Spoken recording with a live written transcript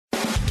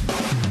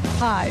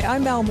Hi,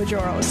 I'm Mal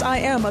Majoros. I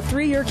am a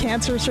 3-year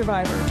cancer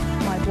survivor.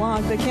 My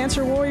blog, The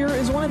Cancer Warrior,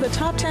 is one of the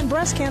top 10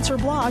 breast cancer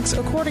blogs,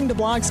 according to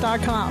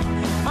blogs.com.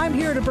 I'm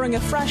here to bring a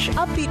fresh,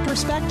 upbeat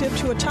perspective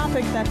to a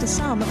topic that to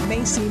some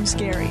may seem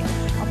scary.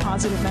 A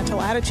positive mental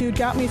attitude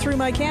got me through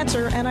my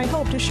cancer, and I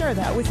hope to share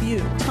that with you.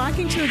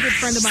 Talking to a good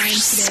friend of mine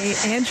today,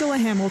 Angela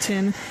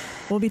Hamilton.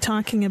 We'll be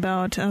talking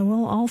about,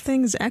 all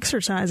things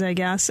exercise, I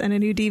guess, and a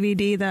new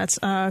DVD that's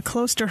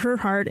close to her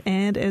heart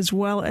and as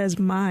well as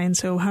mine.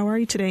 So how are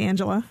you today,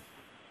 Angela?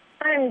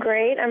 I'm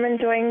great. I'm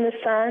enjoying the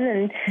sun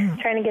and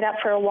trying to get out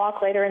for a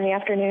walk later in the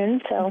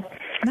afternoon, so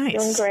nice.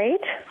 Doing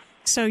great.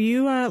 So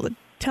you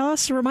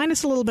remind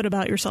us a little bit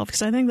about yourself,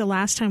 because I think the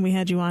last time we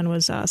had you on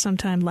was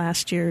sometime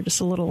last year, just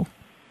a little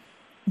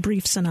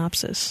brief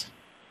synopsis.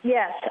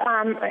 Yes.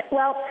 I'm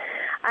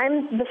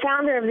the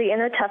founder of the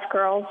Inner Tough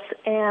Girls,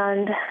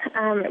 and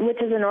which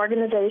is an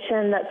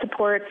organization that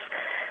supports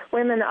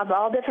women of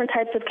all different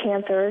types of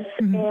cancers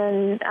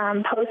in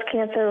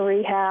post-cancer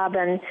rehab,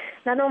 and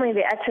not only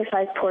the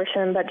exercise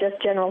portion, but just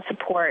general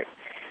support.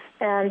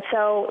 And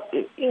so,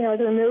 as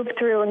we move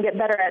through and get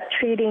better at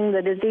treating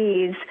the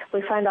disease,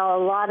 we find a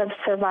lot of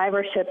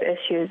survivorship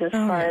issues as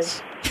far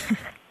as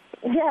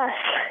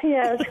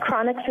yes,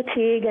 chronic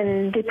fatigue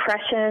and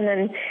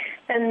depression,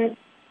 and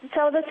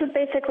so this is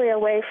basically a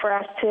way for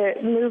us to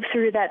move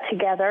through that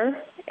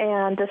together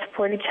and to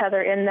support each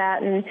other in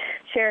that and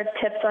share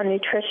tips on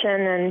nutrition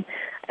and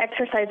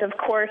exercise. Of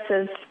course,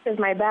 is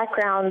my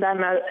background.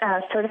 I'm a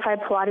certified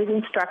Pilates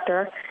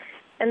instructor,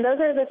 and those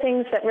are the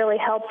things that really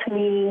helped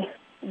me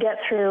get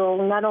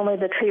through not only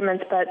the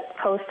treatments but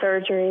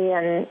post-surgery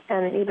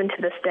and even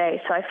to this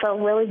day. So I felt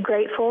really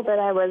grateful that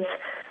I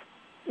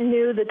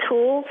knew the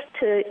tools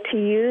to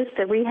use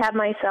to rehab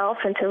myself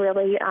and to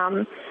really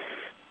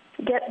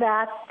get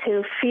back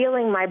to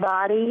feeling my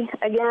body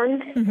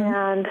again.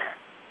 And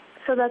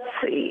so that's,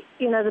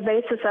 the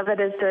basis of it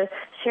is to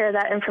share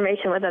that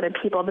information with other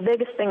people. The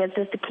biggest thing is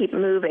just to keep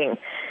moving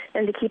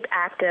and to keep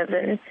active.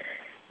 And,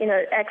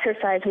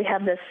 exercise, we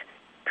have this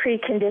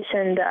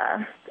preconditioned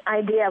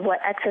idea of what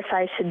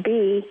exercise should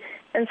be.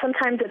 And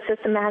sometimes it's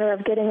just a matter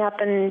of getting up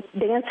and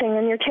dancing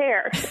in your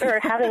chair or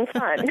having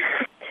fun,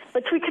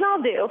 which we can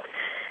all do.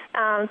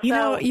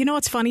 You know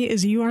what's funny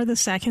is you are the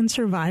second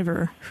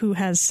survivor who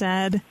has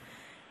said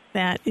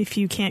that if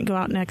you can't go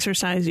out and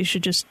exercise, you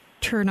should just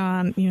turn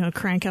on,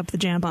 crank up the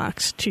jam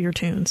box to your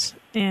tunes.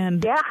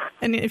 And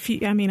and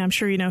I'm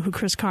sure you know who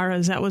Chris Carr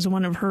is. That was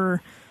one of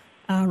her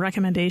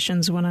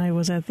recommendations when I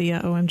was at the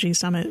OMG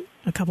Summit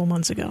a couple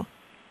months ago.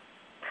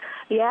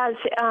 Yes,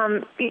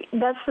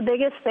 that's the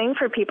biggest thing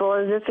for people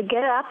is just to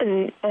get up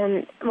and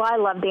I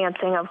love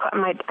dancing.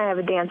 I have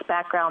a dance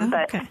background,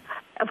 but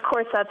of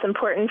course that's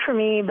important for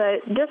me.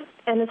 But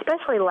and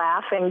especially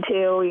laughing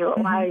too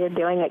while you're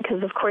doing it,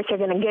 because of course you're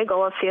going to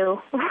giggle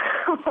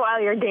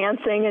while you're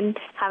dancing and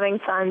having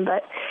fun.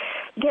 But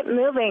get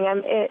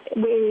moving.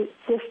 We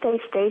just stay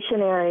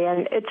stationary,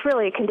 and it's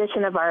really a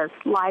condition of our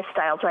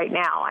lifestyles right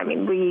now. I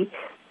mean, we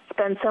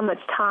spend so much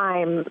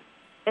time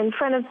in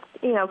front of,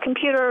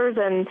 computers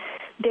and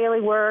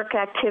daily work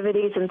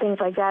activities and things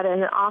like that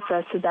in an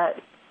office, that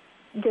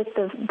just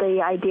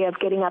the idea of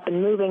getting up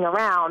and moving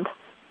around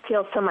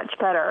feels so much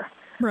better.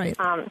 Right.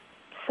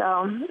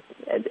 So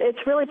it's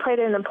really played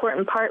an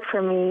important part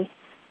for me,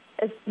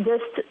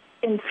 just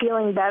in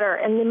feeling better.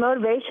 And the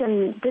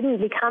motivation didn't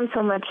become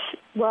so much,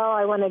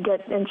 I want to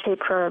get in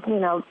shape for,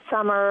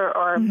 summer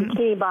or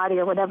bikini body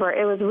or whatever.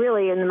 It was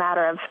really in the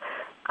matter of,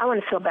 I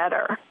want to feel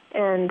better.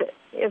 And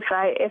if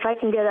I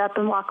can get up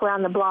and walk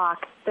around the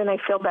block, then I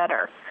feel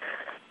better.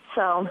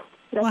 So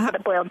that's what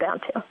it boiled down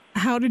to.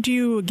 How did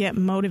you get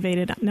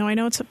motivated? Now, I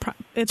know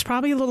it's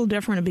probably a little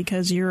different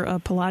because you're a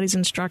Pilates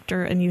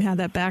instructor and you had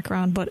that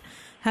background, but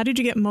how did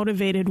you get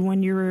motivated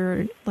when you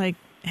were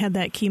had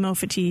that chemo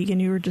fatigue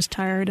and you were just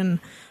tired and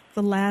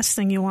the last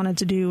thing you wanted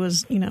to do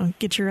was,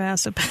 get your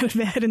ass up out of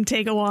bed and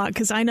take a walk?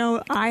 Because I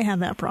know I have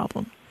that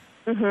problem.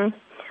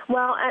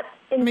 Well,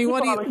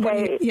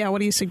 what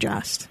do you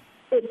suggest?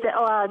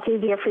 It's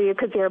easier for you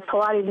because you're a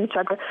Pilates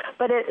instructor,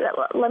 but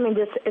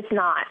it's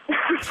not.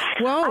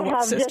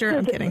 Whoa, sister,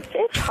 I'm kidding.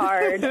 It's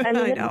hard. I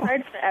mean, it's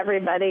hard for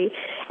everybody.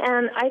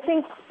 And I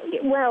think,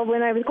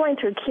 when I was going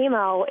through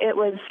chemo, it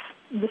was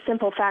the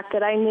simple fact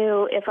that I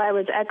knew if I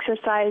was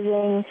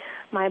exercising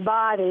my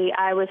body,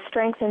 I was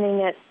strengthening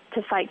it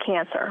to fight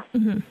cancer.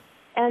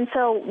 And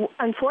so,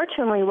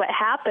 unfortunately, what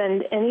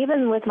happened, and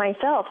even with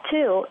myself,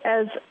 too,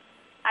 as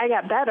I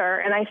got better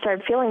and I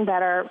started feeling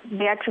better,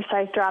 the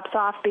exercise drops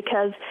off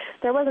because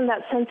there wasn't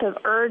that sense of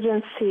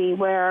urgency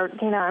where,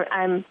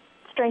 I'm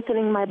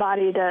strengthening my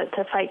body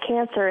to fight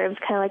cancer. It was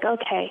kind of like,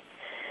 okay,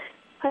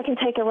 I can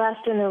take a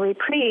rest and a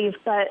reprieve.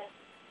 But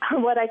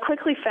what I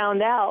quickly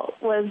found out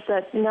was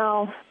that,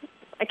 no,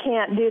 I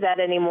can't do that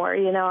anymore.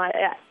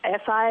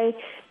 If I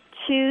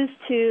choose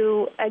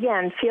to,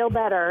 again, feel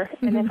better,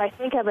 and if I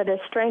think of it as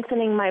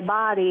strengthening my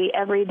body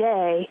every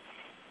day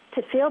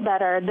to feel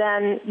better,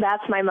 then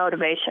that's my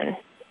motivation.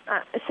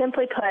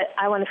 Simply put,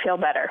 I want to feel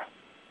better,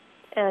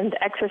 and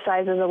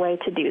exercise is a way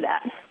to do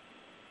that.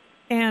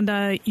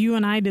 And you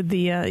and I did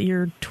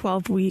your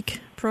 12-week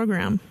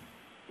program.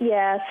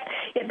 Yes.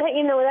 But,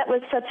 that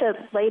was such a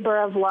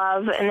labor of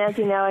love. And as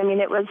you know,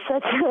 it was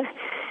such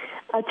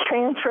a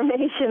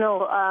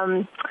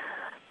transformational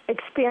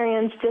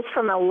experience, just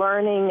from a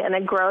learning and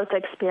a growth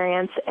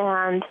experience.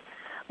 And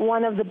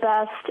one of the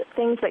best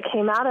things that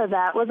came out of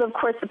that was, of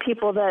course, the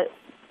people that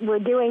were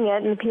doing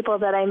it and the people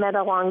that I met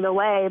along the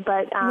way.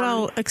 But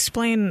well,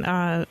 explain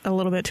a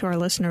little bit to our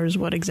listeners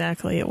what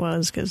exactly it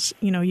was, because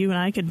you and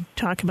I could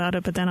talk about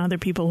it, but then other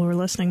people who are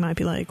listening might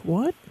be like,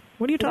 "What?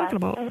 What are you talking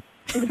about?"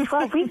 The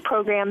 12-week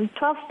program,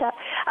 12-step.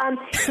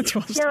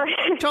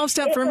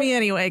 12-step for me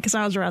anyway, because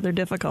I was rather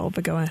difficult.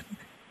 But go ahead.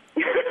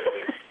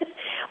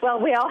 Well,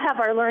 we all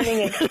have our learning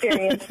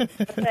experience,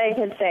 I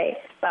could say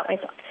about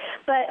myself.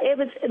 But it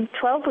was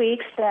 12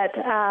 weeks that,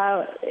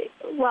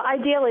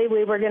 ideally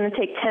we were going to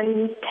take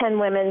 10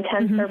 women,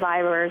 10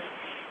 survivors,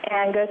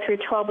 and go through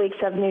 12 weeks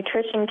of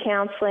nutrition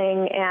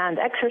counseling and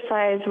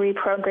exercise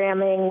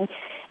reprogramming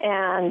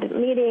and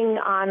meeting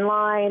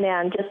online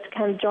and just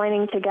kind of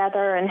joining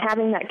together and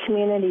having that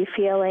community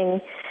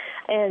feeling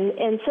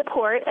and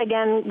support.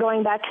 Again,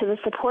 going back to the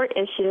support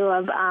issue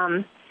of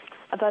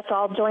us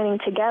all joining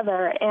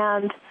together.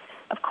 And,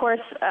 of course,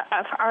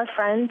 our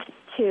friend,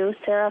 too,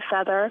 Sarah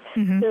Feather,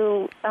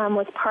 who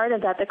was part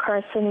of that, the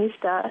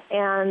Carcinista,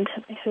 and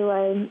who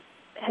I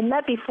had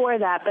met before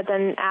that, but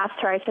then asked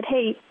her, I said,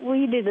 hey, will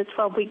you do this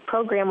 12-week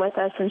program with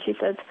us? And she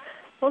said,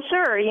 well,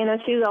 sure.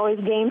 She's always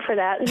game for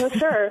that. Well,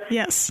 sure.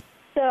 Yes.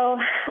 So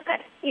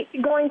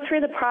going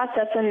through the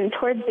process and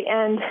towards the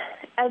end,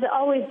 as it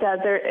always does,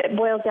 it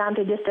boils down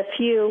to just a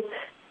few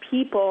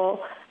people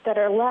that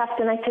are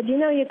left. And I said,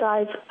 you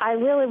guys, I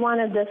really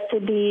wanted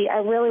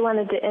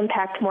to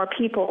impact more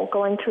people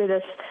going through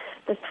this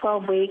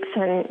 12 weeks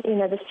and,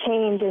 this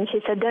change. And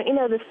she said, don't you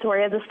know the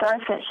story of the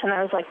starfish? And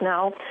I was like,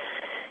 no.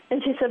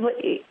 And she said, well,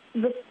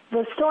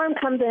 the storm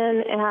comes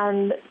in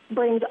and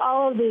brings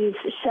all of these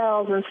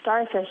shells and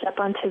starfish up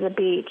onto the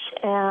beach.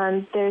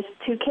 And there's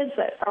two kids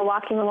that are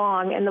walking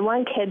along, and the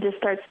one kid just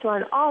starts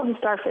throwing all the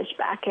starfish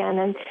back in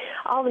and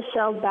all the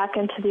shells back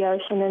into the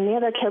ocean. And the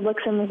other kid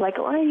looks at him and is like,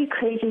 why are you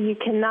crazy? You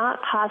cannot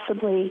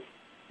possibly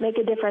make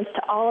a difference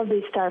to all of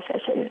these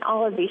starfish and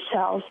all of these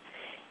shells.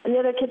 And the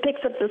other kid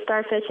picks up the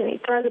starfish and he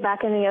throws it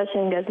back in the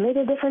ocean and goes, made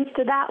a difference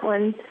to that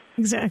one.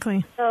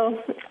 Exactly.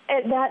 So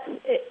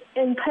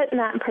in putting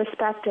that in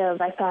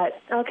perspective, I thought,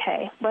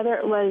 okay, whether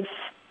it was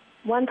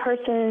one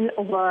person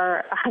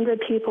or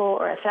 100 people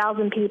or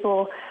 1,000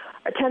 people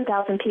or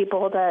 10,000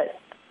 people, that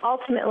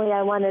ultimately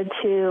I wanted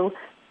to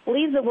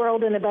leave the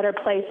world in a better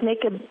place,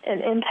 make an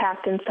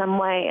impact in some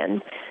way.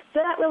 And so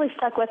that really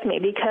stuck with me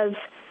because,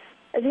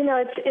 as you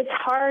know, it's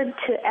hard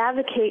to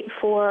advocate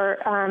for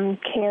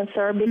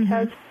cancer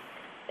because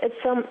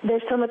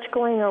there's so much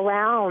going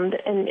around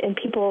in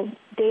people's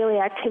daily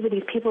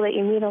activities, people that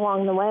you meet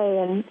along the way,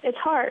 and it's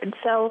hard.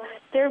 So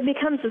there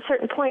becomes a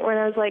certain point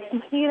where I was like,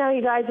 you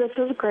guys, this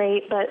was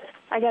great, but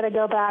I got to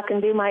go back and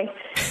do my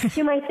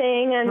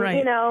thing and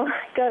right.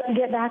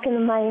 Get back into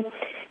my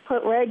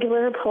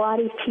regular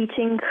Pilates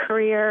teaching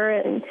career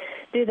and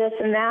do this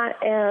and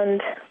that.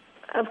 And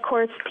of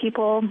course,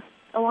 people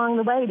along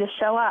the way just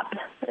show up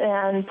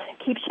and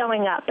keep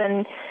showing up.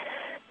 And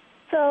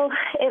so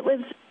it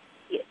was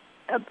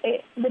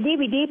the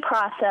DVD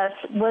process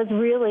was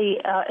really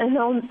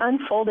an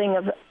unfolding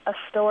of a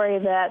story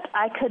that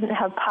I couldn't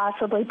have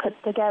possibly put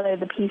together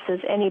the pieces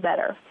any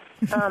better.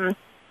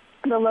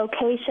 The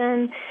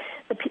location,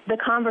 the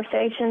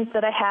conversations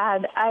that I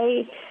had,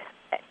 I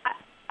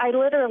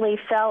literally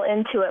fell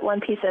into it one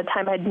piece at a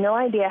time. I had no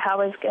idea how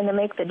I was going to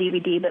make the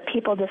DVD, but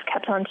people just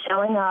kept on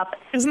showing up.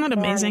 Isn't that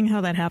amazing how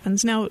that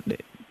happens? Now,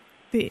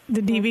 the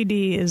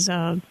DVD is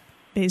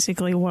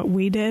basically what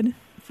we did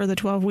for the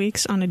 12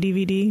 weeks on a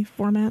DVD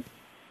format?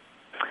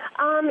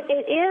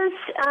 It is,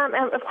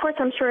 of course,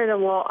 I'm sure it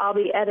will all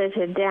be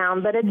edited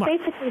down, but it's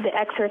basically the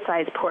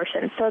exercise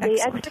portion. So the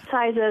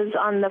exercises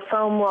on the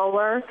foam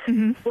roller,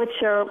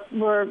 which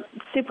were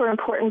super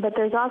important, but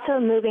there's also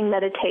moving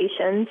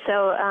meditation.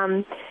 So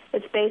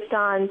it's based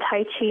on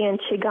Tai Chi and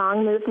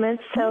Qigong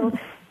movements. So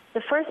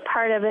the first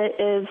part of it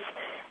is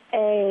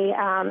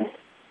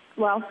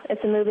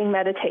it's a moving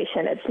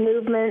meditation. It's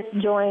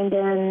movement joined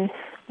in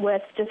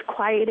with just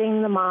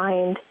quieting the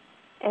mind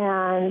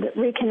and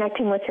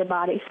reconnecting with your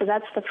body. So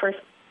that's the first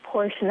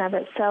portion of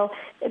it. So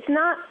it's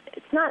not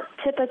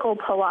typical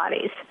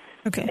Pilates.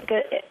 Okay.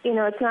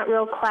 It's not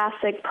real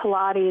classic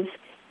Pilates.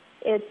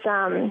 It's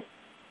a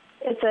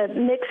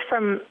mix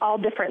from all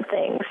different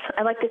things.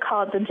 I like to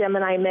call it the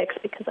Gemini mix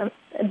because I'm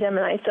a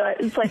Gemini. So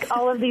it's like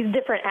all of these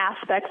different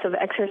aspects of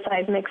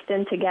exercise mixed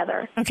in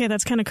together. Okay,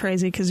 that's kind of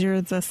crazy because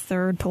you're the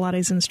third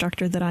Pilates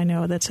instructor that I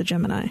know that's a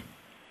Gemini.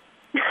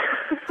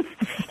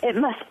 It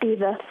must be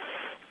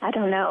I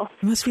don't know.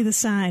 It must be the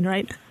sign,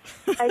 right?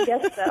 I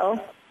guess so.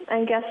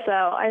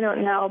 I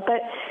don't know.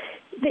 But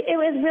it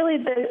was really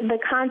the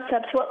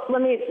concepts. Well,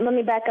 let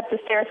me back up the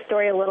Sarah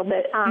story a little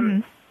bit.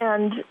 And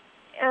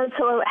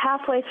so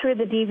halfway through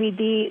the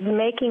DVD, the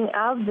making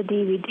of the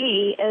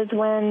DVD is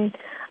when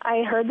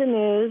I heard the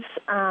news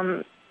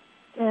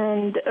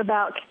and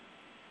about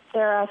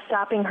Sarah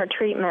stopping her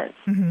treatments.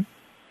 Mm-hmm.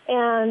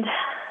 And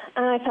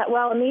I thought,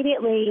 well,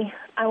 immediately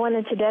I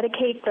wanted to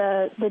dedicate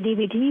the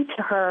DVD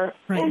to her,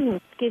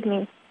 right. excuse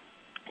me,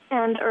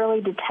 and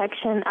early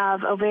detection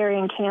of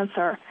ovarian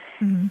cancer.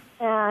 Mm-hmm.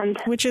 And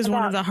which is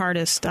one of the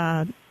hardest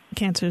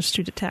cancers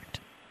to detect.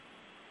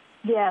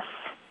 Yes.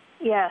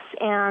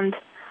 And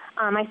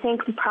I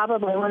think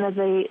probably one of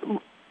the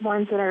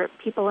ones that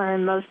people are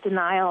in most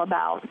denial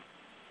about,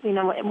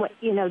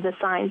 the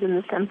signs and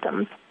the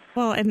symptoms.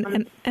 Well,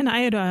 and I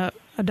had a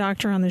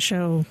doctor on the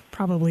show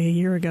probably a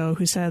year ago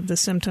who said the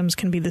symptoms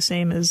can be the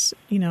same as,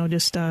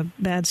 just a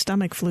bad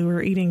stomach flu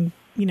or eating,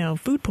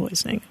 food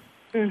poisoning.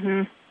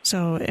 Mm-hmm.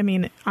 So, I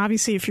mean,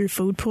 obviously if your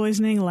food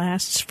poisoning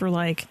lasts for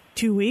like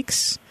 2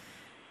 weeks,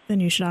 then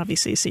you should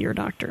obviously see your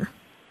doctor.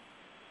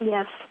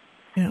 Yes.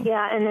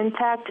 Yeah, and in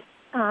fact,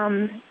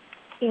 I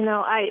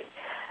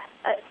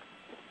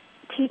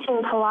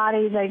teaching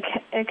Pilates,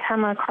 I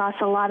come across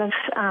a lot of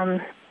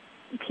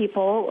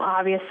people,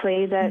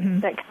 obviously, that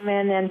come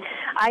in, and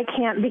I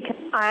can't, because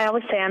I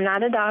always say I'm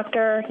not a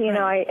doctor,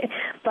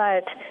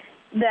 but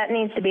that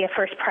needs to be a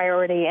first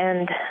priority,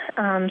 and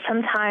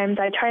sometimes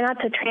I try not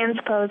to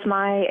transpose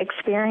my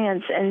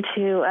experience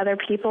into other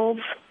people's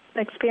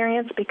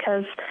experience,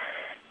 because,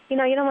 you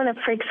don't want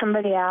to freak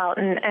somebody out,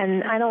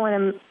 and I don't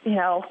want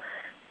to,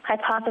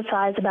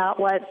 hypothesize about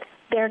what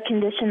their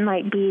condition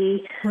might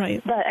be.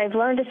 Right. But I've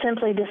learned to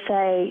simply to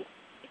say,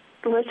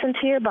 listen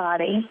to your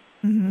body.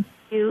 Mm-hmm.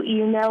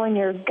 You know in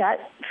your gut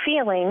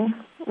feeling,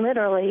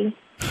 literally,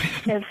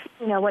 is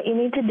what you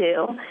need to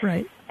do.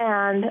 Right.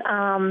 And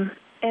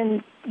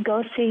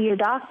go see your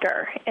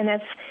doctor. And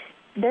if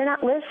they're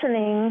not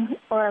listening,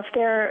 or if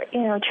they're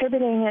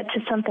attributing it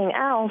to something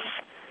else,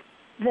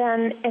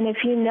 then, and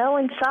if you know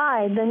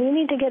inside, then you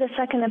need to get a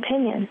second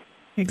opinion.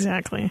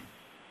 Exactly.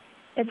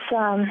 It's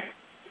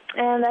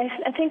and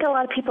I think a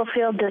lot of people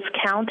feel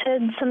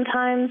discounted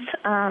sometimes.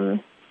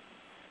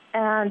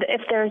 And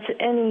if there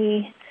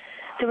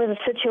was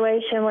a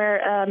situation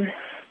where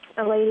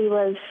a lady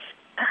was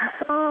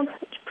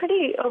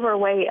pretty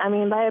overweight. I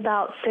mean, by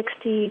about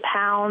 60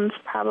 pounds,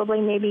 probably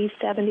maybe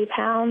 70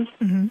 pounds.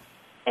 Mm-hmm.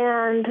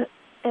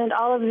 And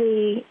all of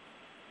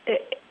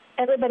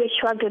everybody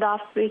shrugged it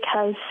off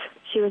because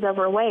she was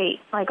overweight,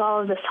 like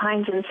all of the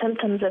signs and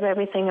symptoms of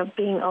everything of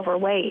being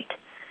overweight.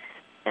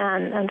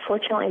 And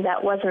unfortunately,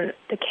 that wasn't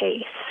the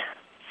case.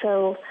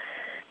 So,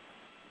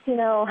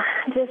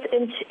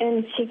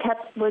 and she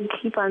would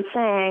keep on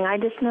saying, I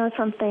just know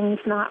something's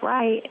not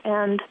right.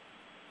 And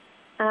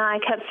I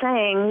kept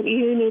saying,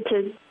 you need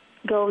to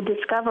go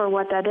discover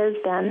what that is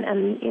then.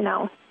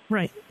 And,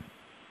 Right.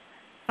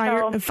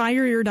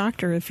 Fire your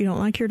doctor if you don't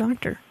like your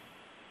doctor.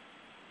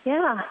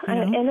 Yeah,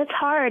 and it's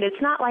hard.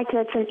 It's not like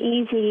it's an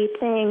easy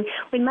thing.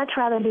 We'd much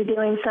rather be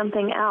doing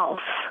something else.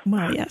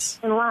 Well,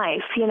 yes. In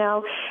life,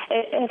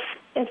 if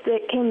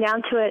it came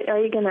down to it, are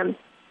you going to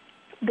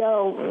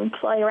go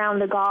play around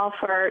the golf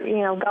or,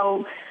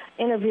 go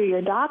interview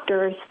your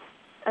doctors?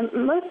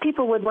 Most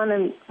people would want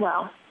to,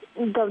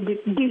 go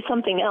do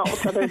something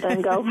else other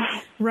than go,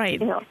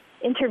 right.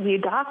 Interview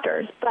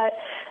doctors. But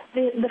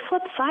the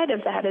flip side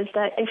of that is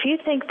that if you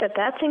think that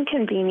that's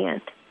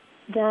inconvenient,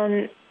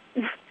 then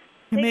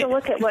take a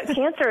look at what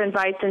cancer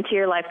invites into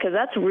your life, because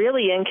that's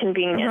really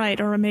inconvenient.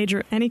 Right, or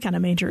any kind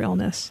of major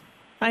illness.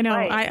 I know,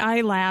 right. I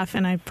laugh,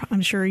 and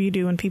I'm sure you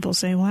do when people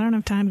say, well, I don't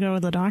have time to go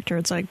to the doctor.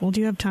 It's like, well, do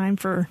you have time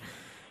for,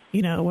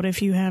 what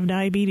if you have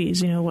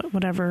diabetes,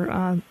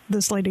 whatever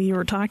this lady you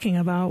were talking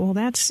about? Well,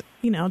 that's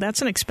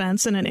an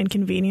expense and an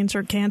inconvenience,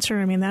 or cancer.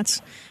 I mean,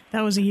 that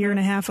was a year and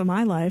a half of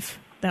my life.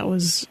 That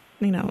was,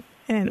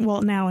 and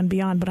well, now and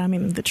beyond, but I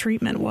mean, the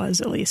treatment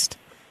was at least.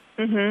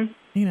 Mm-hmm.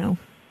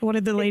 What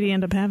did the lady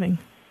end up having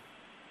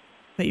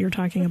that you're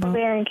talking about?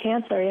 Ovarian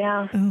cancer,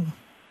 yeah. Oh.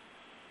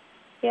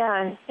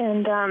 Yeah,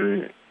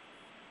 and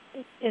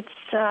it's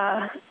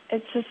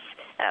just,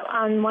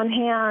 on one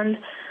hand,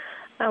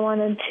 I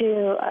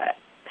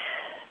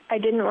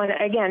didn't want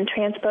to, again,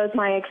 transpose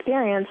my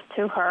experience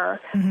to her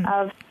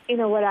of,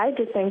 what I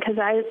just been, because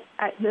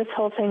this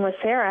whole thing with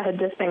Sarah had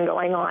just been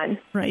going on.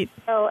 Right.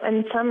 So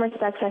in some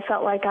respects, I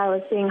felt like I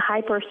was being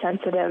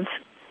hypersensitive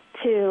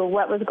to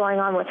what was going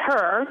on with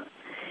her.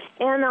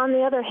 And on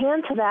the other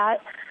hand to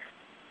that,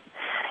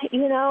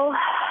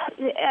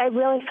 I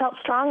really felt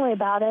strongly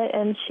about it,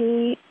 and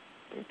she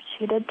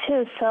did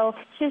too. So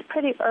she's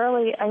pretty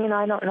early. I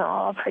don't know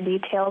all of her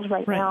details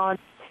right now.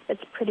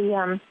 It's pretty,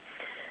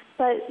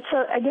 but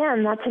so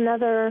again, that's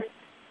another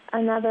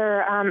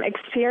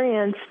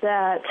experience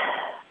that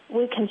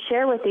we can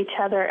share with each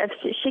other. If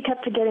she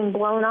kept getting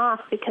blown off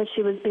because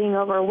she was being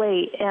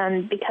overweight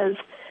and because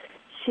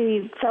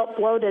she felt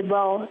bloated,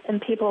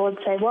 and people would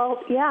say,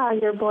 well, yeah,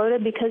 you're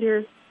bloated because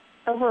you're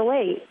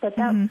overweight, but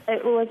that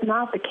it was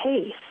not the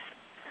case.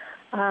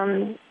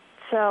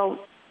 So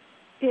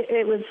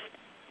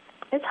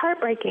it's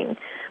heartbreaking.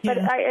 Yeah.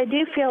 But I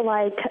do feel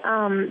like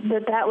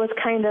that was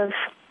kind of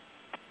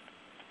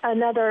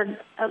another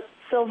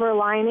silver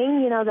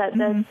lining, that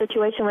the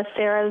situation with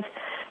Sarah's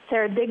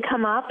Sarah did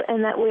come up,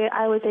 and that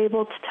I was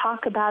able to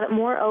talk about it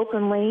more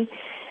openly,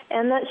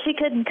 and that she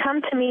could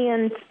come to me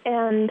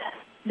and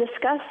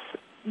discuss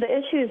the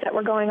issues that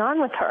were going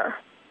on with her.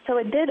 So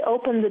it did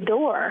open the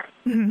door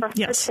for her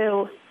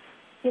to,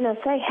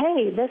 say,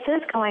 hey, this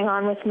is going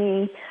on with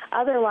me.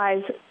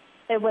 Otherwise,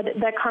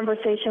 that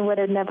conversation would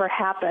have never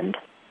happened.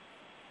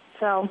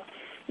 So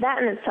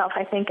that in itself,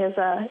 I think, is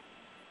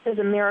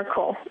a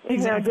miracle.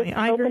 Exactly. Just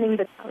opening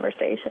the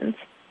conversations.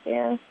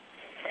 Yeah.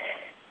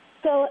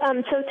 So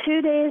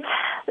 2 days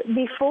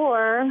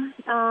before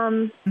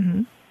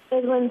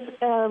is when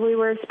we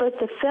were supposed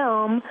to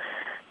film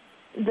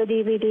the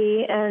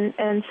DVD,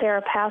 and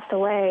Sarah passed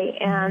away.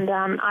 And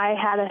I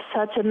had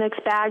such a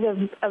mixed bag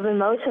of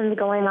emotions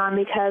going on,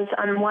 because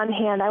on one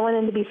hand, I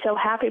wanted to be so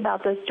happy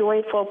about this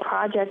joyful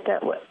project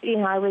that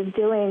I was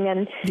doing,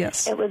 and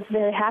it was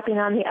very happy.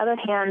 And on the other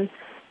hand,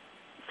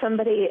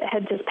 somebody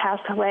had just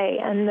passed away,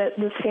 and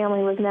this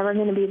family was never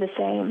going to be the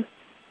same.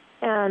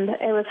 And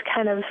it was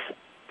kind of,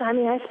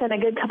 I spent a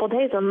good couple of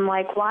days. I'm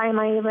like, why am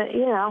I even,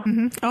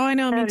 Oh, I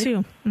know, me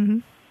too.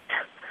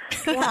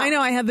 Yeah. I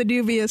know I had the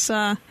dubious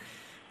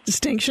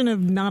distinction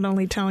of not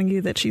only telling you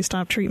that she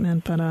stopped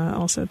treatment, but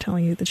also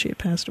telling you that she had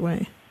passed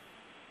away.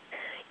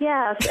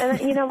 Yes,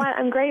 and you know what?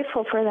 I'm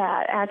grateful for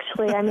that,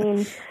 actually.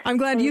 I'm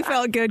glad you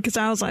felt good, because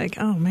I was like,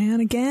 oh, man,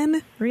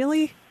 again?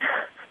 Really?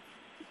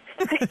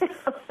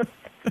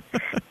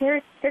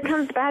 Here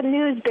comes bad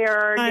news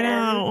bearer again.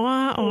 I know.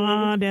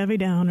 Wah, Debbie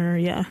Downer,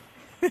 yeah.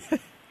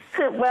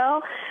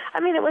 Well,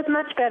 it was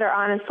much better,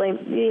 honestly,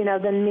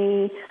 than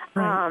me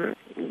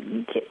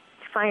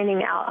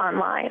finding out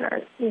online,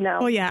 or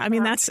Well, yeah,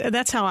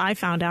 that's how I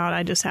found out.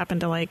 I just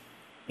happened to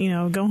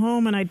go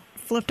home, and I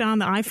flipped on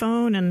the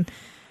iPhone, and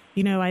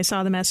I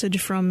saw the message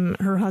from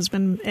her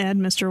husband, Ed,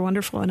 Mr.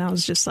 Wonderful, and I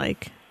was just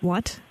like,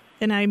 what?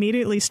 And I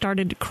immediately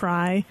started to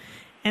cry.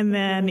 And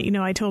then,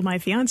 I told my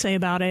fiance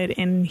about it,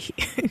 and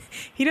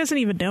he doesn't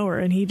even know her,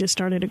 and he just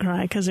started to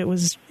cry because it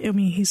was,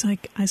 he's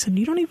like, I said,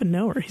 you don't even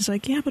know her. He's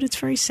like, yeah, but it's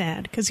very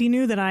sad, because he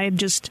knew that I had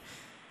just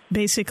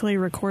basically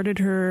recorded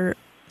her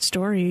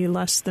story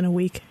less than a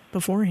week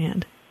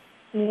beforehand.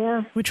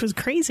 Yeah. Which was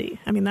crazy.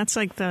 That's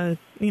like the,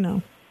 Yeah,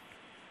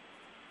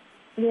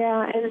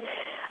 and,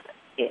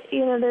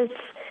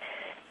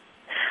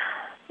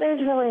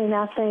 there's really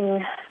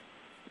nothing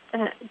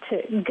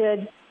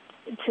good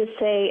to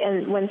say,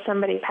 and when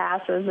somebody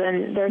passes,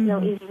 and there's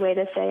no easy way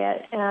to say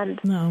it, and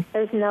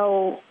there's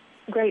no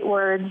great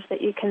words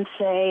that you can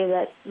say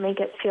that make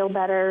it feel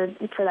better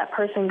for that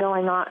person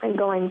going on and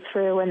going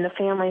through, and the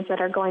families that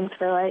are going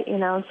through it,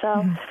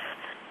 so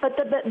but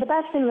the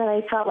best thing that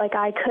I felt like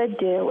I could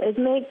do is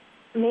make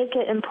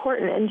it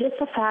important. And just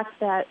the fact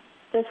that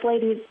this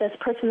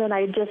person that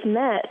I just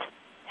met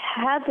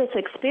had this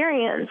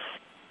experience,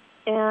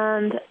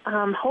 and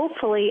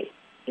hopefully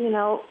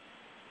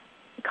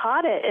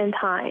caught it in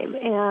time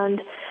and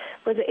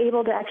was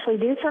able to actually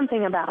do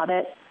something about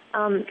it,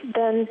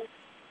 then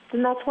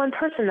that's one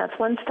person, that's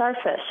one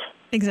starfish.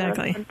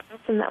 Exactly. One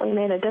person that we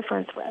made a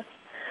difference with.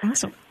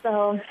 Awesome.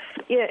 So,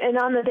 and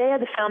on the day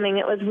of the filming,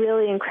 it was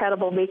really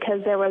incredible,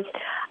 because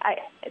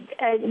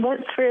I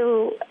went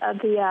through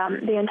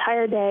the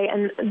entire day,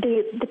 and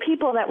the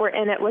people that were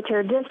in it, which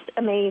are just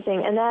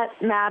amazing. Annette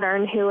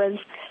Mattern, who is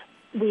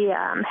the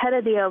head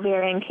of the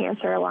Ovarian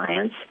Cancer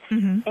Alliance,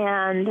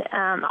 and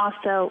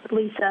also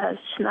Lisa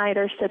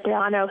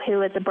Schneider-Cipriano,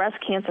 who is a breast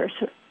cancer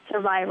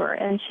survivor,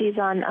 and she's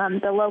on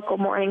the local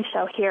morning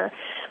show here.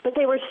 But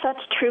they were such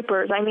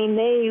troopers.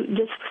 They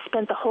just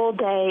spent the whole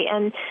day,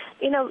 and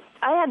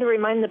I had to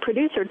remind the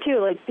producer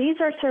too, these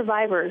are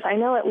survivors. I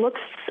know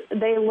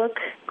they look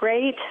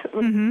great,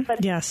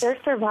 but they're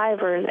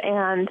survivors,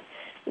 and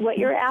what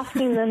you're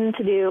asking them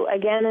to do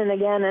again and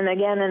again and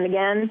again and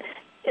again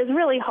is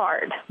really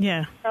hard.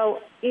 Yeah. So,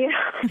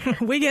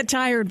 we get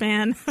tired,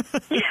 man.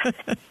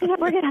 We're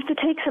going to have to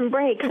take some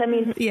breaks. And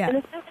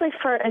especially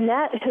for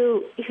Annette,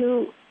 who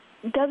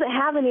doesn't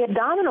have any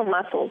abdominal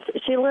muscles.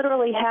 She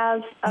literally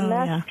has a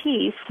mesh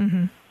piece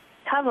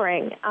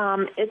covering.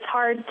 It's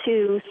hard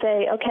to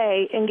say,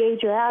 okay,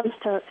 engage your abs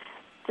to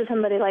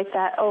somebody like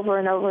that over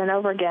and over and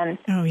over again.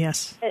 Oh,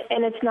 yes.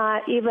 And it's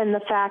not even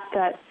the fact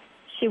that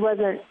she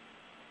wasn't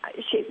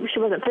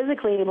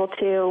physically able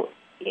to.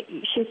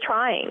 She's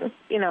trying,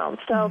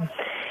 So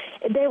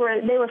they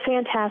were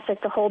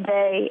fantastic the whole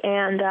day,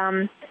 and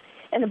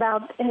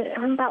about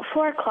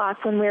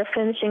 4:00 when we were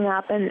finishing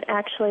up, and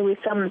actually we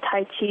filmed the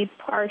Tai Chi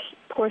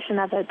portion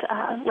of it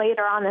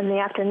later on in the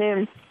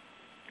afternoon.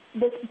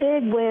 This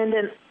big wind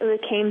that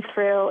came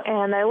through,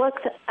 and I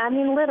looked.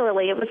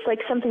 Literally, it was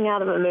like something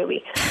out of a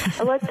movie.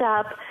 I looked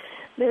up.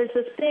 There's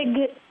this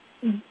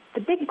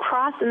big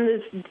cross in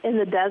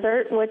the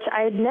desert, which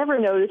I had never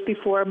noticed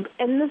before,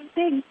 and this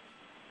big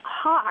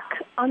hawk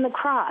on the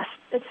cross.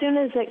 As soon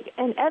as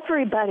and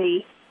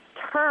everybody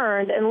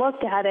turned and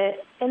looked at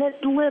it, and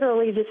it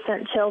literally just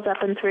sent chills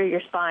up and through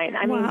your spine.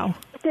 Wow.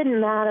 It didn't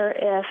matter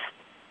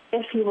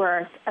if you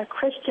were a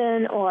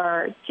Christian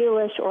or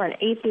Jewish or an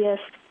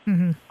atheist,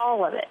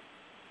 all of it.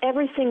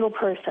 Every single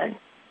person.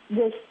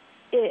 It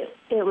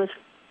was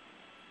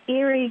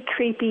eerie,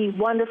 creepy,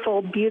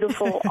 wonderful,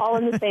 beautiful, all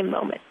in the same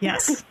moment.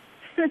 Yes.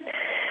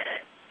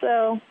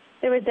 So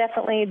there was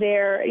definitely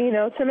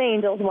some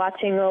angels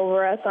watching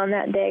over us on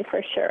that day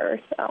for sure.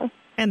 So.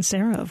 And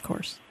Sarah, of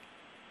course.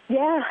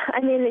 Yeah,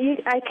 I mean,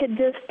 I could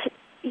just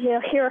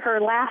hear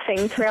her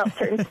laughing throughout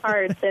certain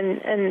parts,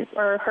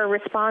 or her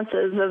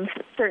responses of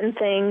certain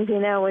things,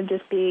 would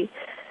just be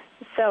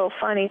so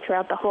funny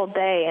throughout the whole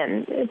day,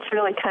 and it's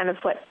really kind of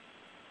what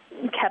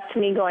kept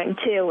me going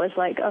too. Was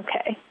like,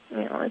 okay,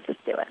 let's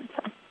just do it.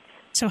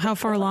 So how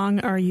far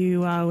along are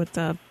you with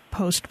the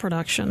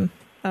post-production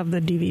of the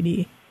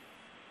DVD?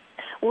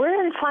 We're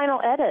in final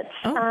edits.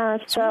 Oh,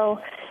 so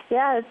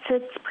yeah,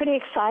 it's pretty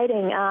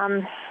exciting.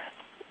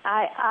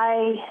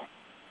 I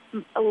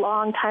a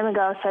long time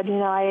ago said,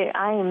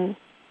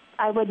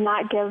 I would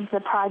not give the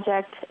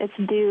project its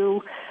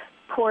due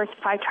course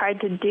if I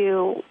tried to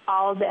do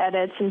all of the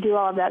edits and do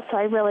all of that. So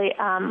I really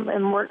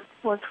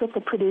worked with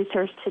the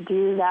producers to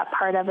do that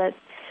part of it.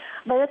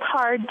 But it's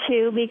hard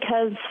too,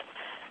 because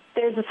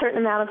there's a certain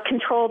amount of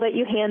control that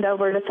you hand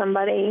over to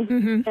somebody,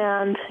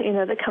 and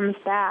that comes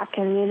back,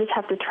 and you just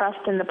have to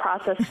trust in the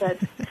process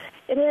that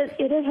it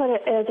is what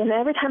it is. And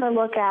every time I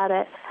look at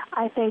it,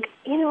 I think,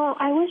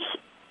 I wish,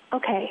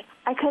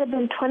 I could have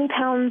been 20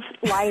 pounds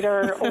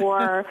lighter,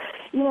 or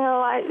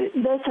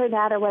this or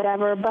that or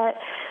whatever. But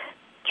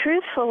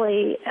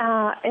truthfully,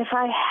 if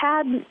I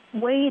had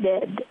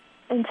waited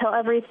until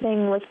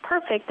everything was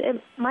perfect,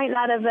 it might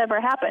not have ever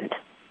happened.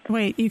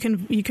 Wait, you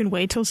can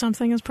wait till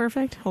something is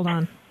perfect? Hold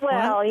on.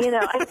 Well,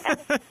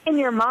 in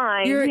your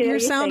mind, you're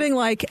sounding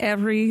like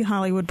every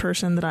Hollywood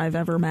person that I've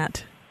ever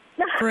met.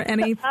 For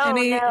any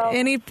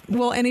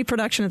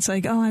production, it's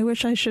like, oh, I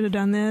wish I should have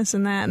done this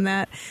and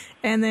that,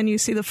 and then you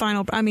see the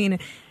final. I mean,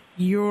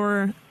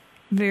 you're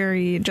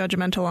very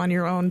judgmental on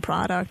your own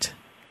product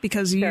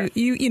because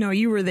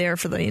you were there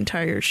for the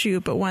entire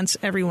shoot, but once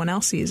everyone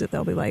else sees it,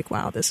 they'll be like,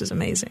 wow, this is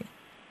amazing.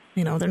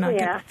 They're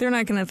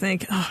not going to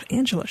think, oh,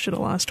 Angela should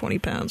have lost 20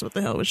 pounds. What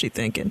the hell was she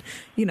thinking?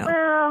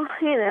 Well,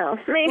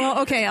 maybe.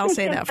 Well, okay, I'll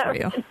say that for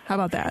you. How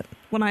about that?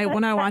 When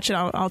I watch it,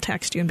 I'll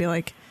text you and be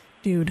like,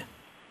 dude.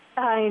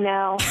 I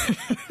know.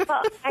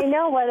 Well, I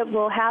know what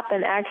will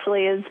happen.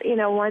 Actually, is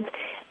once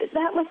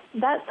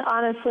that's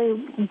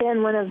honestly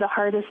been one of the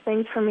hardest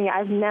things for me.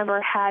 I've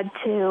never had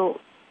to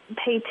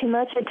pay too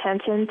much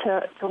attention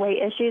to weight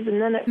issues, and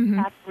then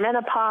after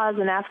menopause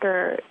and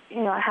after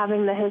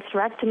having the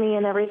hysterectomy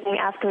and everything,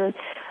 after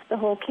the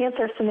whole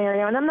cancer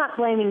scenario, and I'm not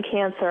blaming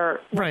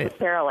cancer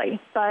necessarily,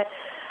 but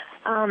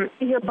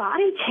your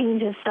body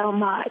changes so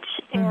much,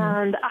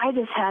 and I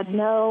just had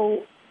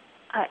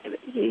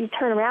you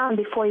turn around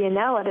before you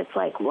know it, it's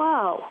like,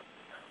 whoa,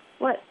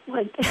 what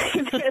where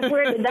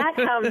did that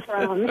come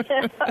from?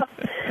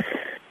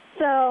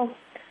 So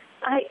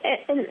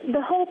and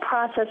the whole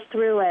process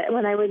through it,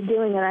 when I was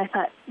doing it, I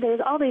thought,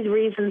 there's all these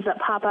reasons that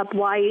pop up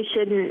why you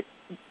shouldn't,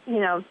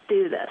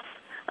 do this.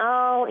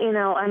 Oh,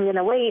 I'm going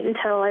to wait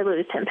until I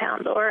lose 10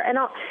 pounds.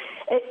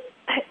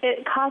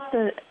 It cost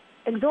an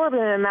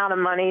exorbitant amount of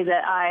money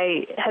that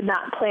I had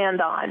not planned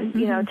on,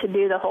 to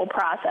do the whole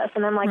process.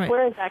 And I'm like,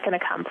 where is that going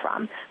to come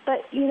from?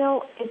 But,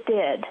 it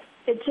did.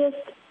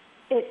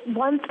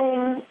 One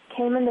thing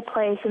came into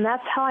place, and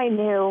that's how I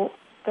knew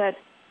that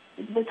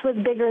this was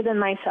bigger than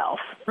myself.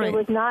 Right. It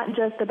was not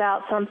just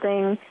about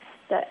something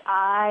that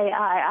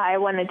I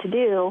wanted to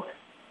do.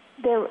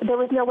 There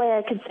was no way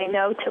I could say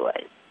no to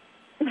it.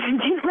 Do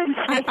you know what I'm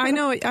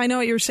saying? I know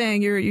what you're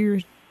saying.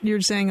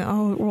 You're saying,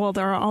 oh, well,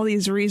 there are all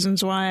these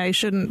reasons why I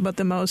shouldn't, but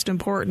the most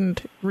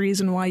important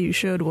reason why you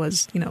should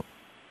was,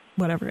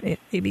 whatever,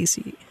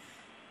 ABC.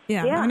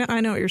 Yeah.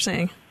 I know what you're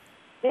saying.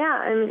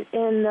 Yeah,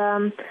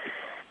 and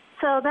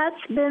so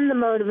that's been the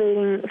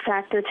motivating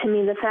factor to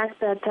me, the fact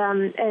that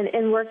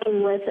in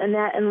working with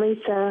Annette and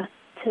Lisa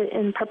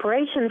in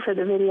preparation for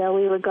the video,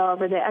 we would go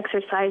over the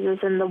exercises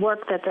and the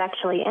work that's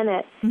actually in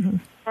it.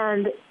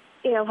 And,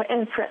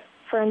 and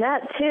for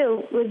Annette,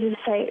 too, would just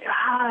say,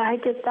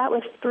 that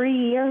was 3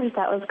 years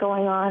that was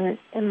going on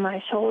in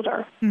my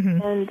shoulder.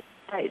 And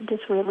I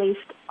just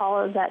released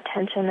all of that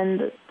tension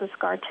and the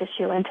scar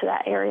tissue into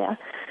that area.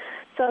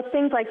 So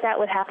things like that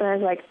would happen. I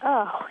was like,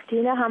 oh, do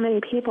you know how many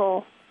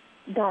people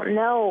don't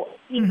know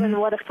even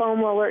what a foam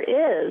roller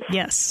is?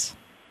 Yes.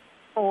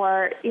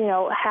 Or,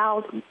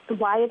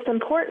 why it's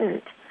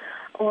important,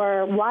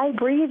 or why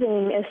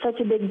breathing is such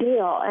a big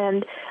deal.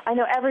 And I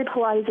know every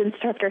Pilates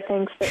instructor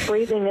thinks that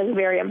breathing is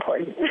very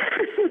important.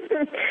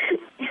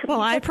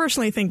 Well, I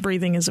personally think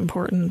breathing is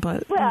important,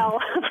 but... Well,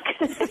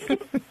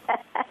 it's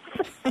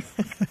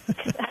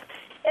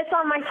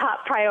on my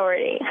top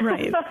priority.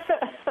 Right.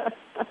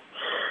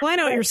 Well, I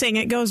know what you're saying.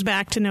 It goes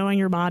back to knowing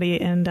your body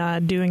and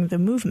doing the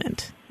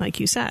movement, like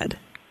you said.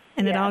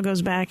 And it all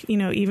goes back,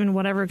 even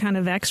whatever kind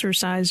of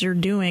exercise you're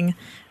doing,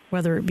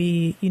 whether it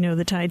be,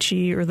 the Tai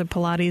Chi or the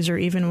Pilates, or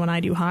even when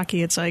I do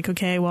hockey, it's like,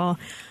 okay, well,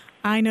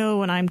 I know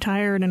when I'm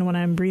tired and when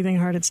I'm breathing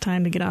hard, it's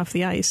time to get off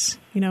the ice.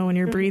 When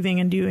you're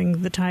breathing and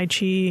doing the Tai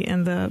Chi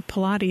and the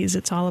Pilates,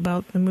 it's all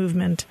about the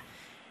movement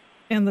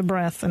and the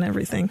breath and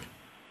everything.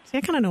 See,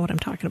 I kind of know what I'm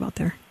talking about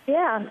there.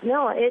 Yeah,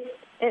 no,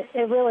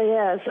 It really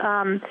is.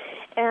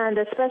 And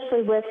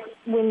especially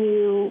when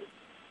you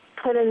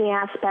put in the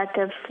aspect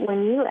of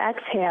when you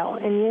exhale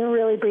and you're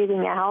really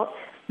breathing out,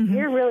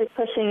 you're really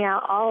pushing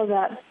out all of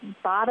that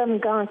bottom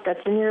gunk that's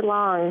in your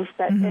lungs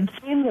that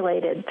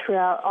accumulated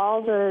throughout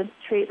all the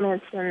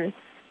treatments and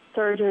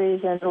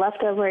surgeries and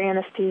leftover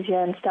anesthesia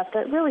and stuff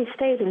that really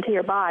stays into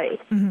your body.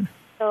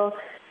 So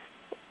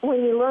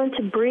when you learn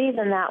to breathe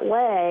in that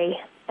way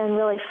and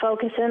really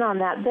focus in on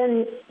that,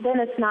 then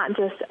it's not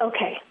just,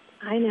 okay,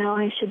 I know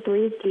I should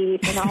breathe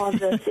deep and all of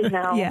this,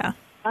 yeah.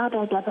 Blah,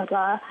 blah, blah, blah,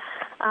 blah.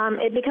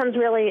 It becomes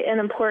really an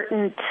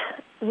important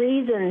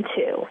reason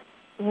to,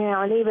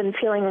 and even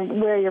feeling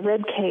where your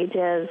rib cage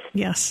is.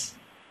 Yes.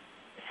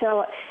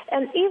 So,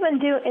 and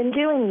even in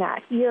doing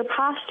that, your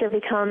posture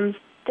becomes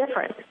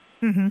different.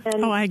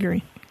 And, I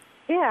agree.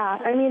 Yeah,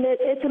 I mean,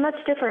 it's a much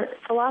different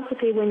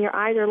philosophy when your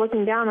eyes are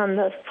looking down on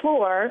the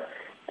floor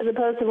as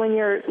opposed to when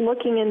you're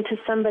looking into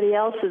somebody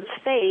else's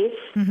face.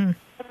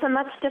 It's a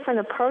much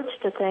different approach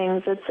to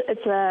things.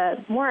 It's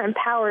a more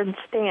empowered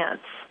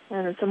stance,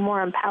 and it's a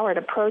more empowered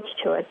approach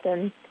to it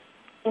than,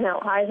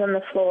 eyes on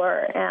the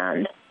floor.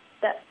 And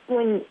that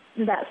when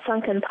that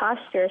sunken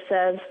posture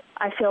says,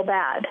 I feel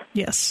bad.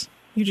 Yes.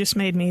 You just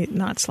made me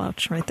not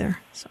slouch right there.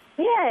 So.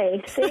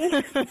 Yay,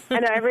 see? I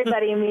know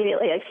everybody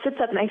immediately sits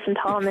up nice and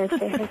tall and they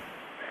say,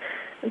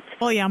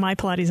 well, yeah, my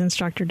Pilates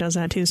instructor does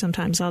that too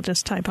sometimes. I'll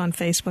just type on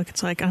Facebook,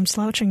 it's like, I'm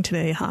slouching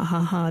today, ha, ha,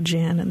 ha,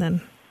 Jan, and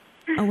then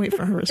I'll wait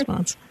for her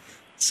response.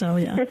 So,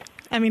 yeah.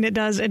 I mean, it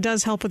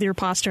does help with your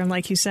posture. And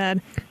like you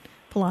said,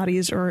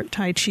 Pilates or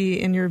Tai Chi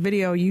in your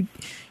video, you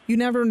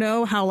never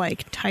know how,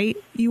 tight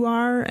you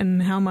are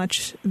and how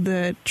much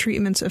the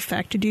treatments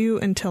affected you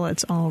until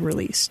it's all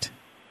released.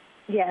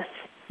 Yes.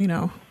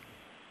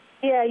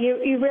 Yeah,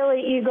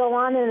 you go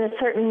on in a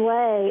certain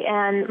way,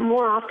 and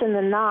more often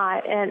than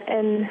not,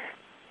 and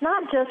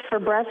not just for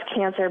breast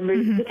cancer,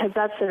 because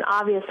that's an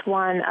obvious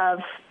one of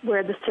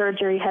where the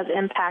surgery has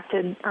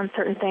impacted on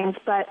certain things,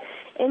 but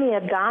any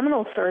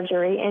abdominal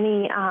surgery,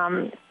 any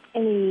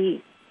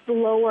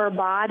lower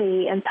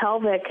body and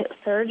pelvic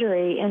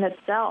surgery in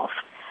itself.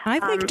 I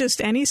think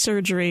just any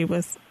surgery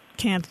with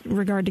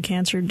regard to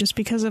cancer, just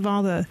because of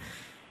all the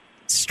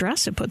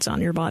stress it puts on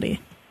your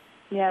body.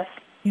 Yes.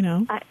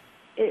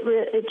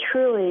 It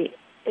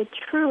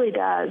truly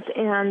does.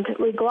 And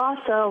we gloss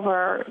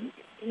over,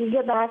 you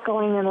get back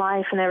going in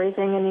life and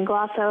everything, and you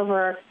gloss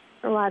over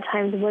a lot of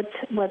times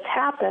what's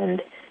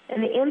happened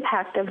and the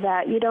impact of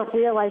that. You don't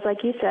realize,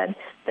 like you said,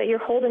 that you're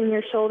holding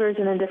your shoulders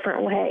in a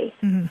different way,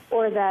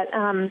 or that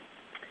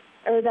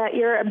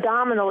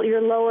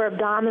your lower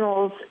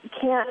abdominals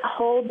can't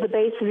hold the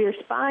base of your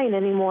spine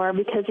anymore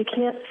because you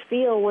can't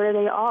feel where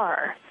they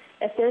are.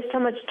 If there's so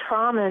much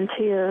trauma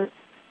into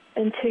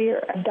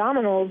your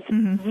abdominals,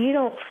 you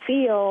don't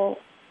feel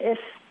if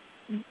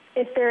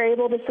they're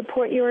able to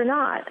support you or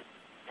not.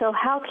 So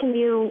how can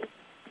you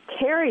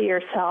carry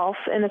yourself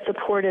in a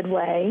supported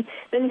way?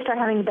 Then you start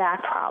having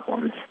back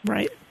problems.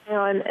 Right.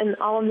 And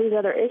all of these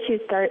other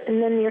issues start,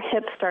 and then your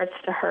hip starts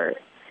to hurt.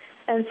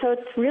 And so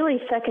it's really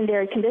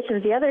secondary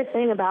conditions. The other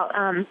thing about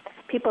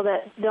people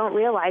that don't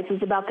realize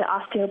is about the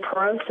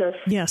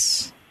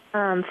osteoporosis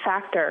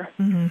factor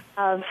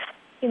of,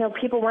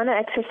 people want to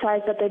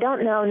exercise, but they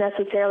don't know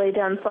necessarily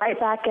jump right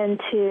back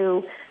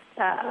into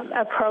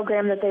a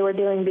program that they were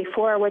doing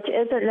before, which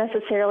isn't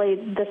necessarily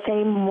the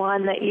same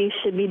one that you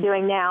should be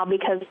doing now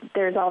because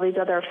there's all these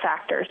other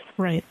factors.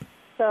 Right.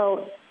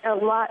 So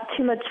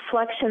too much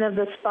flexion of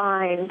the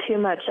spine, too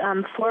much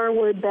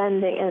forward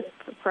bending.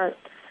 For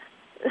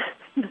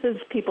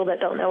those people that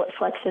don't know what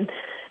flexion,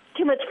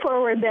 too much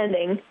forward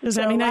bending. Does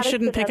that mean I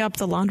shouldn't pick up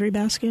the laundry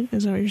basket?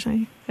 Is that what you're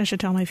saying? I should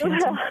tell my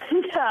fiance? No.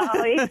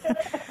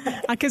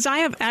 Because I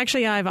have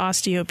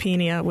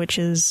osteopenia, which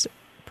is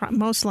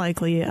most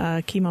likely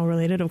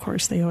chemo-related. Of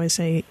course, they always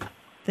say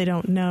they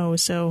don't know.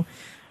 So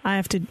I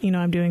have to,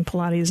 I'm doing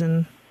Pilates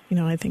and,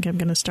 I think I'm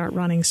going to start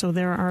running. So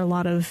there are a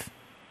lot of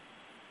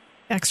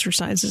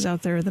exercises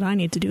out there that I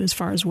need to do as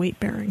far as weight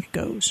bearing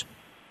goes.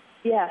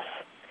 Yes.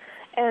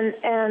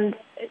 And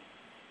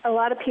a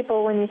lot of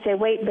people, when you say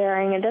weight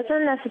bearing, it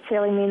doesn't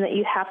necessarily mean that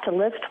you have to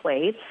lift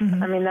weights.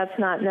 I mean, that's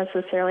not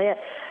necessarily it.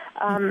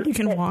 You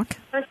can walk.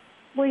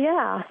 Well,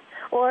 yeah.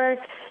 Or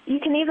you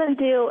can even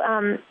do,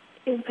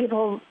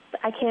 people,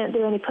 I can't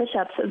do any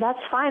push-ups. So that's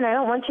fine. I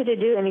don't want you to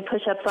do any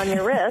push-ups on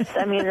your wrist.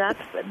 I mean, that's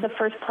the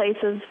first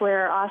places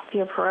where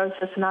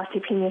osteoporosis and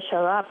osteopenia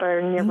show up are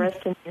in your wrist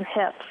and your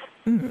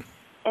hips.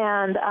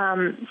 And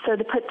so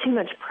to put too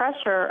much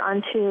pressure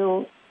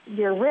onto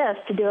your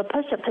wrist to do a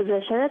push-up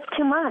position, it's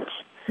too much.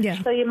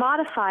 Yeah. So you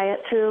modify it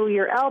through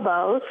your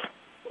elbows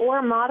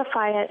or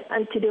modify it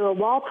to do a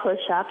wall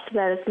push-up so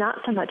that it's not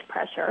so much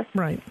pressure.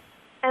 Right.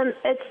 And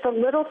it's the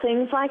little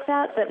things like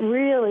that that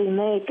really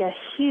make a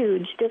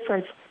huge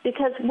difference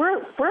because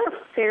we're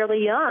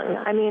fairly young.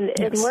 I mean,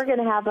 yes. We're going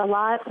to have a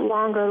lot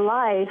longer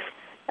life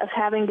of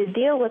having to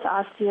deal with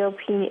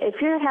osteopenia.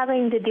 If you're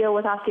having to deal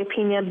with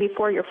osteopenia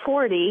before you're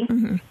 40,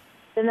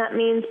 then that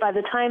means by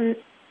the time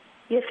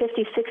you're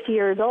 50, 60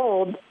 years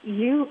old,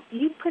 you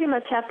pretty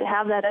much have to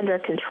have that under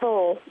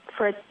control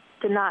for it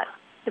to not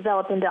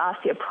develop into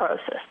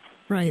osteoporosis.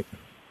 Right.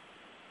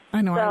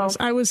 I know. So,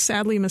 I was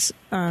sadly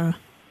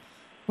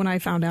when I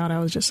found out, I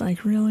was just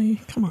like,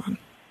 really? Come on.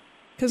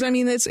 Because, I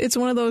mean, it's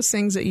one of those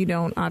things that you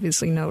don't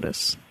obviously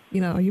notice.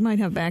 You know, you might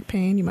have back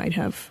pain, you might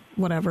have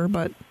whatever,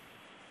 but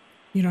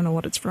you don't know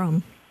what it's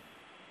from.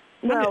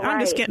 Well, I'm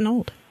just getting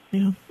old, you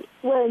know.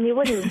 Well, and you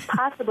wouldn't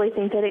possibly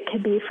think that it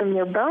could be from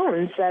your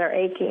bones that are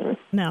aching.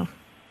 No.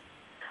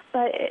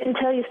 But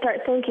until you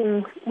start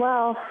thinking,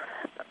 well,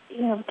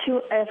 you know,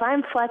 if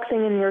I'm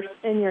flexing in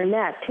your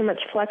neck, too much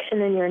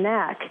flexion in your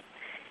neck,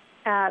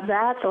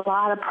 that's a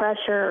lot of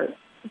pressure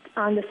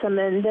onto some,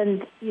 and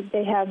then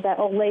they have that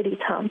old lady's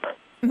hump,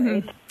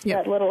 right?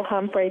 Yep. That little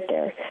hump right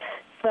there.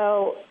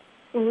 So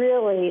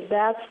really,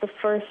 that's the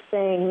first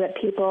thing that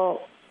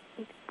people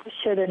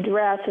should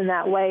address in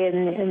that way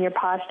in your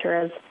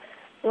posture, is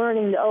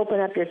learning to open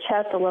up your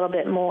chest a little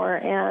bit more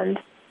and,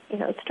 you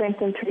know,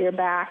 strengthen through your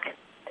back.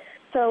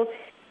 So,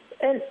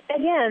 and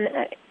again,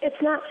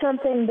 it's not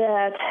something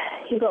that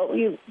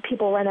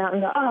people run out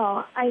and go,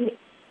 oh, I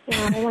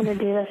want to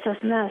do this,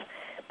 and this.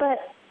 But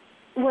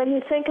when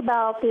you think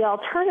about the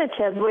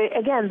alternative,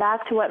 again,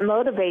 back to what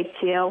motivates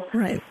you.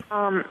 Right.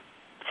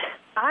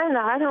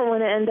 I don't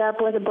want to end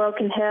up with a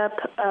broken hip,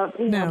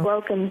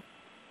 broken.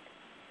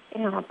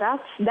 You know,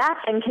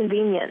 that's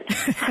inconvenient.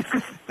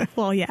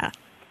 Well, yeah.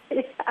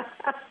 Yeah.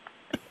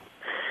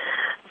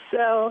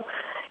 So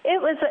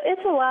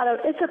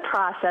it's a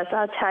process,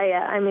 I'll tell you.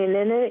 I mean,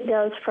 and it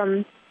goes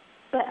from,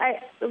 but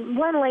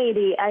one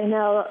lady I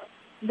know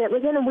that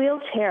was in a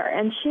wheelchair,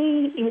 and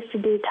she used to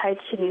do Tai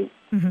Chi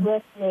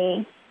with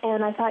me,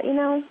 and I thought, you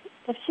know,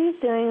 if she's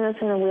doing this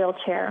in a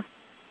wheelchair,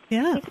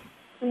 yeah,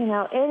 you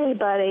know,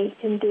 anybody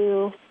can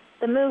do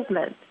the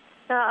movement.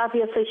 Now,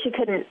 obviously, she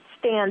couldn't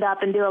stand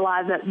up and do a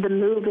lot of the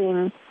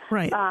moving,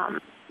 right,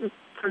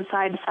 from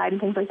side to side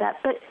and things like that,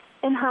 but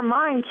in her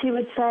mind, she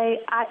would say,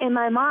 in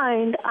my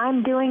mind,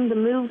 I'm doing the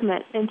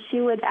movement, and she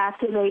would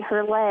activate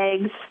her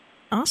legs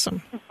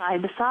awesome,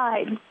 side to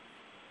side.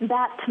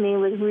 That, to me,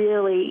 was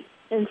really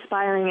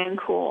inspiring and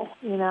cool,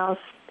 you know.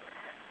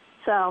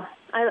 So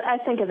I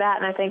think of that,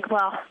 and I think,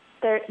 well,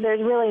 there's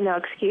really no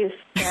excuse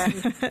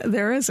there.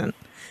 There isn't.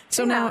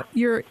 So now,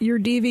 your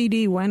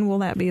DVD, when will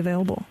that be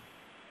available?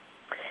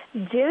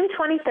 June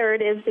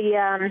 23rd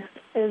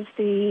is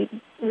the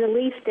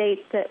release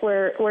date that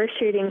we're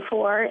shooting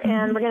for,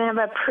 and we're going to have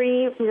a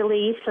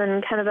pre-release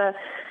and kind of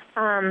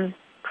a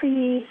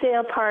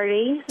pre-sale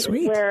party.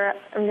 Sweet. Where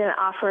I'm going to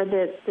offer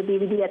the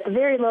DVD at the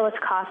very lowest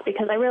cost,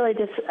 because I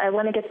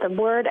want to get the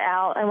word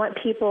out. I want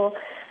people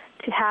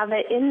to have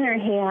it in their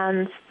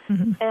hands,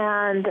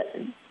 and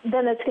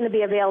then it's going to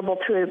be available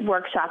through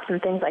workshops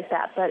and things like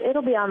that. But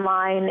it'll be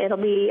online. It'll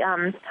be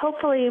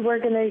hopefully we're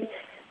going to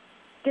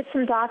get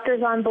some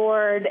doctors on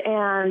board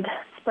and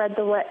spread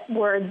the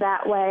word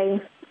that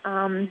way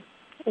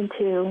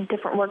into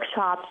different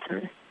workshops.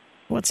 And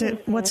what's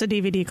a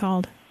DVD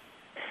called?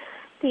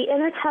 The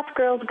Inner Tough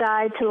Girl's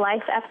Guide to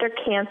Life After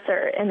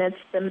Cancer, and it's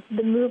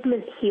the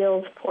movement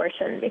heals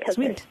portion, because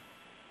Sweet.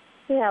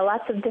 There's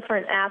lots of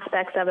different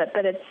aspects of it,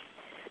 but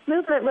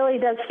movement really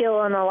does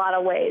heal in a lot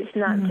of ways,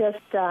 not just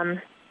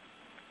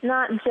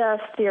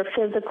your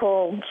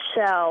physical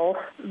shell,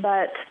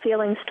 but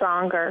feeling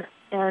stronger.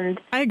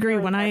 And I agree.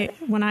 When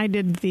I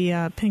did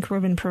the Pink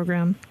Ribbon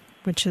program,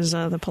 which is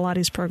the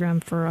Pilates program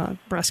for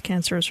breast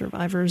cancer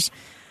survivors,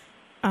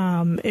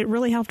 it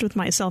really helped with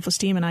my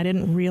self-esteem, and I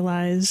didn't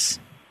realize,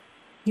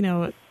 you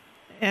know,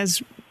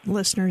 as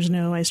listeners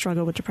know, I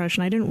struggle with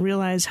depression. I didn't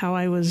realize how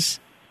I was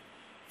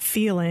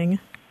feeling,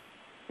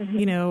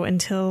 you know,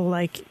 until,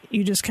 like,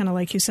 you just kind of,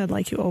 like you said,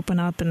 like, you open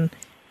up and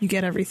you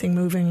get everything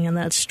moving, and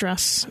that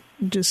stress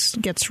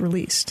just gets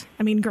released.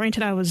 I mean,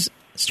 granted, I was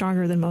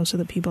stronger than most of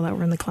the people that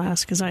were in the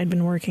class because I had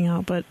been working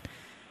out, but,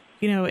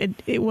 you know,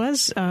 it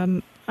was,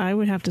 I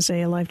would have to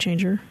say, a life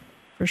changer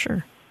for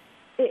sure.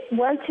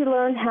 Once you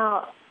learn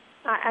how,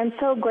 I'm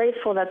so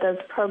grateful that those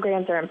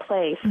programs are in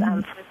place,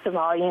 first of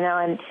all, you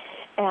know,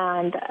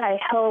 and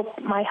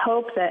my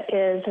hope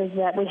is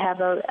that we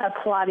have a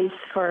Pilates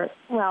for,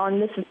 well,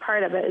 and this is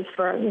part of it, is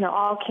for, you know,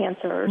 all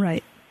cancers.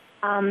 Right.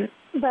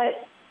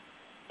 But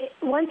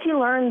once you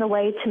learn the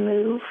way to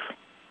move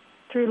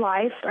through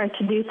life or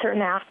to do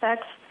certain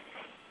aspects,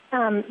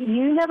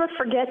 you never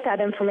forget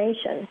that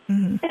information.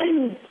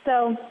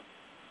 So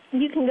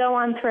you can go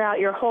on throughout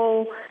your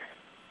whole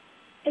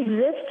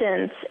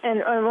existence,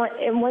 and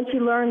once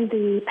you learn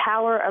the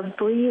power of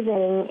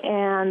breathing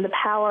and the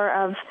power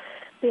of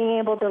being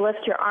able to lift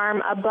your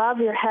arm above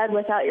your head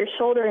without your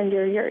shoulder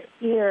into your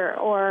ear,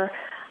 or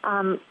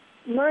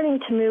learning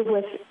to move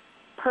with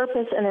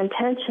purpose and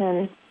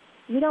intention,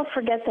 you don't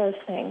forget those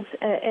things.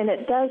 And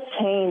it does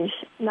change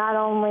not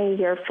only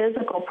your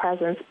physical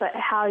presence, but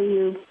how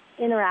you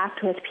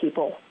interact with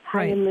people,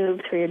 how you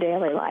move through your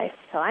daily life.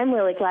 So I'm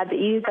really glad that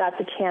you got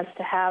the chance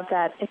to have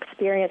that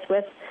experience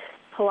with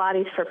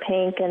Pilates for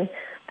Pink, and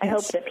I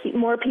hope that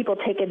more people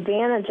take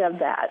advantage of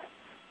that.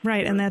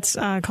 Right, and that's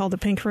called the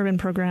Pink Ribbon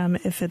Program.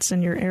 If it's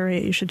in your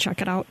area, you should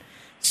check it out.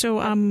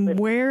 So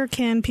where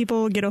can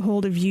people get a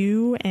hold of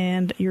you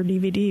and your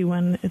DVD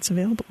when it's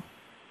available?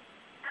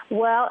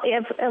 Well,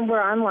 and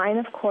we're online,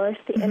 of course,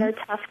 the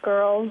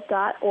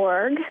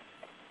innertoughgirls.org,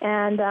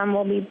 and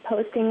we'll be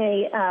posting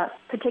a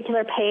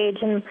particular page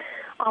and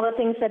all the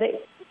things that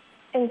it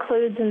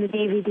includes in the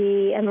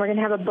DVD, and we're going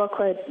to have a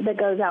booklet that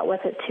goes out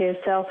with it, too.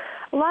 So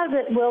a lot of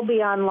it will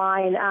be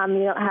online.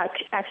 You don't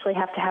actually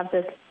have to have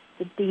the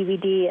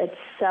DVD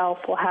itself.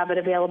 We'll have it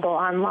available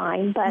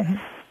online. But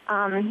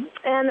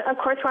and, of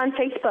course, we're on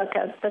Facebook,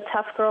 the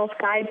Tough Girls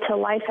Guide to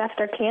Life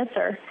After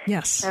Cancer.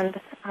 Yes. And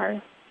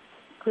our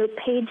group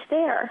page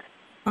there.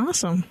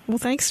 Awesome. Well,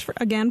 thanks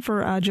again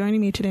for joining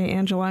me today,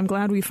 Angela. I'm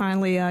glad we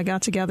finally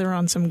got together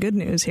on some good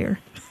news here.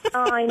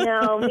 Oh, I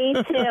know. Me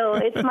too.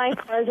 It's my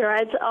pleasure.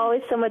 It's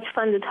always so much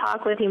fun to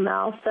talk with you,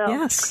 Mel. So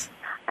yes.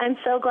 I'm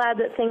so glad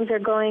that things are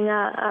going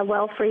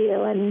well for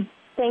you, and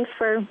thanks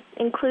for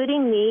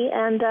including me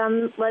and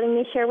letting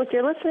me share with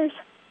your listeners.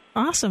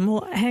 Awesome.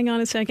 Well, hang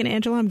on a second,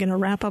 Angela. I'm going to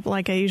wrap up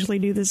like I usually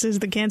do. This is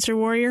The Cancer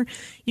Warrior.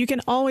 You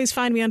can always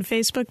find me on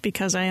Facebook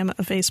because I am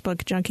a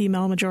Facebook junkie,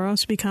 Mel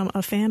Majoros. Become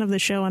a fan of the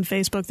show on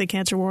Facebook, The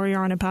Cancer Warrior,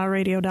 on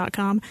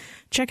EmpowerRadio.com.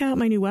 Check out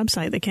my new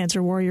website,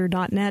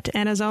 thecancerwarrior.net.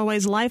 And as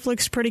always, life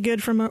looks pretty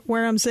good from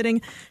where I'm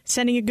sitting.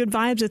 Sending you good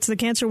vibes. It's The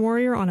Cancer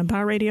Warrior on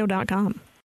EmpowerRadio.com.